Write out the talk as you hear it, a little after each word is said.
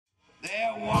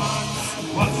There once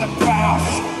was a fox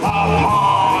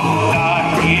upon the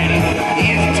hill.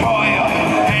 His toil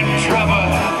and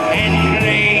trouble and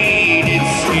bladed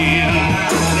skill.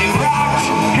 They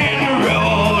rocked and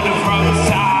rolled from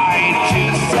side to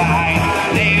side.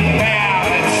 They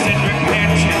balanced and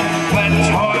repented, but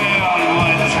toil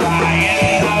would try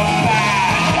in the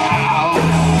bad house.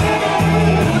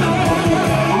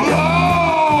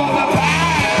 Oh, the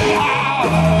bad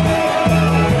house!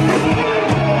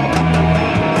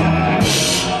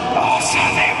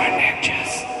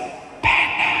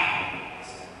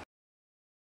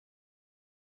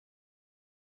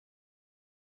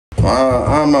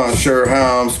 I'm not sure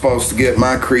how I'm supposed to get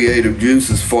my creative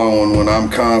juices flowing when I'm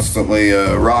constantly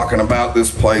rocking about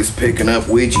this place, picking up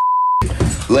Ouija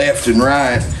left and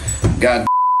right. Got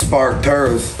Spark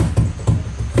Turris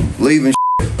leaving.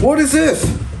 What is this?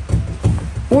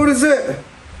 What is it?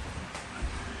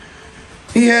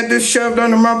 He had this shoved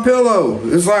under my pillow.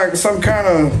 It's like some kind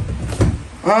of,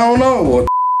 I don't know what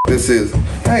this is.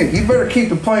 Hey, you better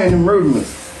keep it playing them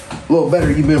rudiments. A little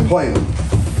better you've been playing.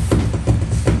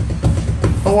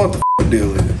 What the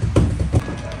deal is?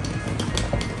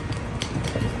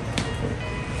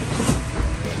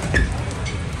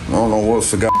 I don't know what's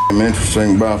so goddamn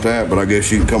interesting about that, but I guess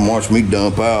you can come watch me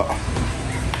dump out.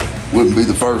 Wouldn't be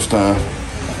the first time.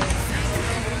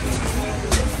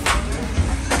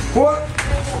 What?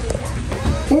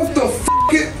 What the f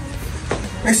it?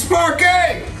 Hey,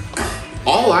 Sparky!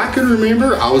 All I can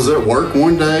remember, I was at work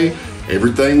one day,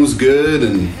 everything was good,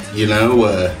 and you know,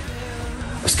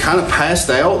 I was kind of passed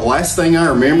out. The last thing I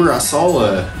remember, I saw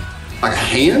like a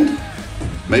hand,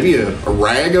 maybe a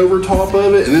rag over top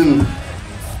of it, and then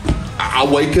I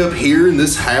wake up here in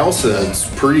this house.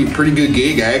 It's a pretty good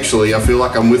gig, actually. I feel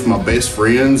like I'm with my best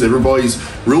friends. Everybody's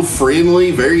real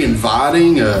friendly, very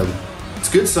inviting. It's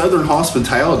good Southern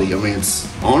hospitality. I mean, it's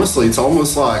honestly, it's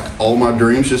almost like all my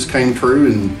dreams just came true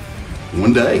in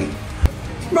one day.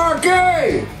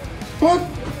 Sparky! What?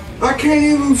 I can't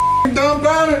even dump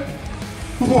out it.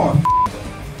 What?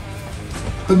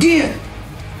 Again?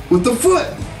 With the foot?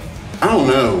 I don't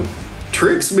know.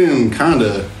 Trick's been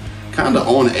kinda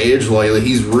on edge lately.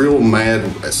 He's real mad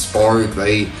at Spark.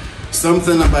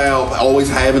 Something about always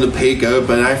having to pick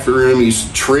up after him.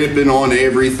 He's tripping on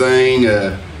everything.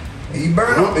 You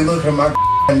better not be looking at my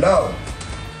dog.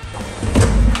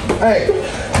 Hey.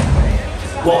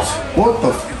 What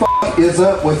the fuck is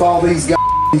up with all these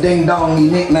ding-dongy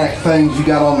knick-knack things you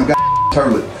got on the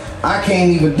toilet? I can't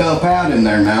even dump out in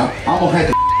there now. I'm gonna have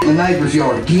to in the neighbor's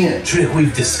yard again. Trick,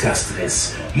 we've discussed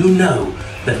this. You know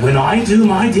that when I do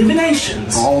my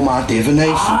divinations, all my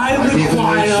divinations, I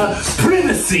require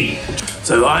privacy.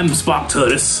 So I'm Spark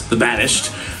Turris, the Banished.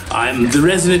 I'm the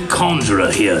resident conjurer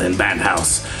here in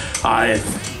Bandhouse. I'm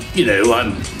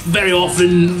very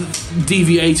often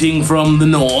deviating from the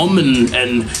norm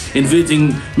and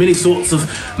inventing many sorts of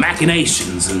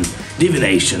machinations and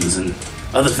divinations and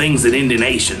other things than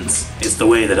indinations. It's the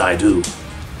way that I do.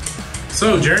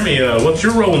 So, Jeremy, what's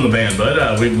your role in the band,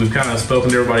 bud? We've kind of spoken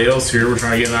to everybody else here. We're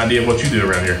trying to get an idea of what you do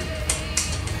around here.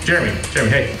 Jeremy,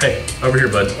 hey, over here,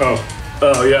 bud.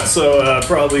 Oh, yeah. So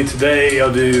probably today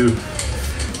I'll do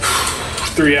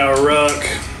 3-hour ruck,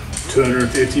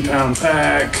 250-pound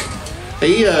pack.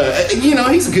 He's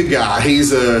a good guy.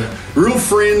 He's real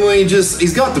friendly.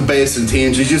 He's got the best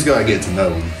intentions. You just gotta get to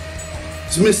know him.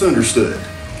 He's misunderstood.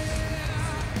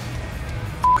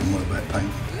 Love that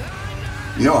paint.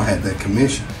 You know I had that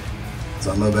commission, because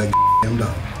I love that damn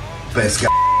dog. Best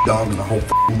dog in the whole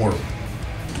world.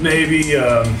 Maybe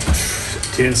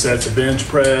 10 sets of bench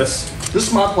press. This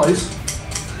is my place.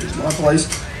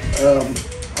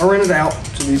 I rent it out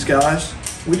to these guys.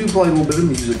 We do play a little bit of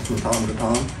music from time to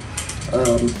time.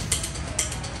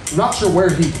 I'm not sure where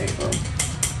he came from.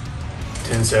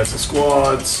 10 sets of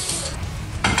squats.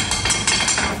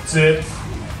 That's it.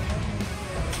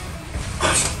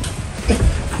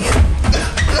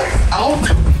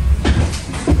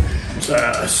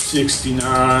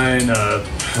 69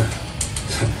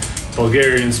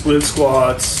 Bulgarian split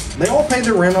squats. They all pay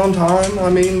their rent on time. I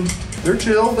mean, they're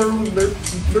chill. They're a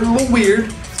little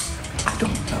weird. I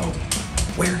don't know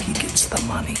where he gets the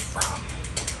money from.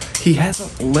 He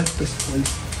hasn't left this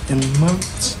place in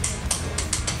months.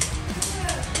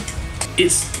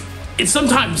 It's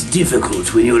sometimes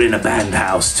difficult when you're in a band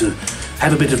house to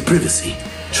have a bit of privacy.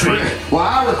 Trick. Well,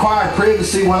 I require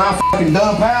privacy when I fucking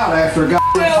dump out after a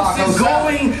Who else is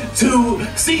going to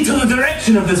see to the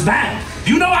direction of this band?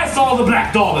 You know I saw the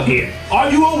black dog in here. Are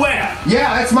you aware?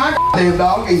 Yeah, that's my damn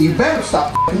dog, and you better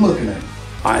stop fucking looking at it.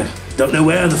 I don't know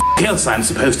where the f else I'm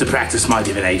supposed to practice my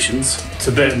divinations.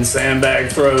 Tibetan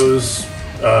sandbag throws.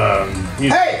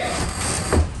 Hey!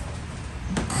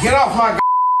 Get off my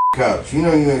couch. You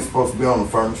know you ain't supposed to be on the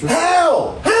furniture.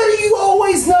 How? How do you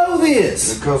always know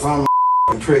this? Because I'm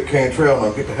Trick Cantrell.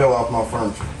 Now get the hell off my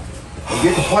furniture. And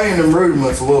get to playing them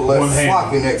rudiments a little less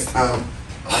sloppy next time.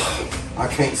 I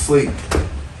can't sleep.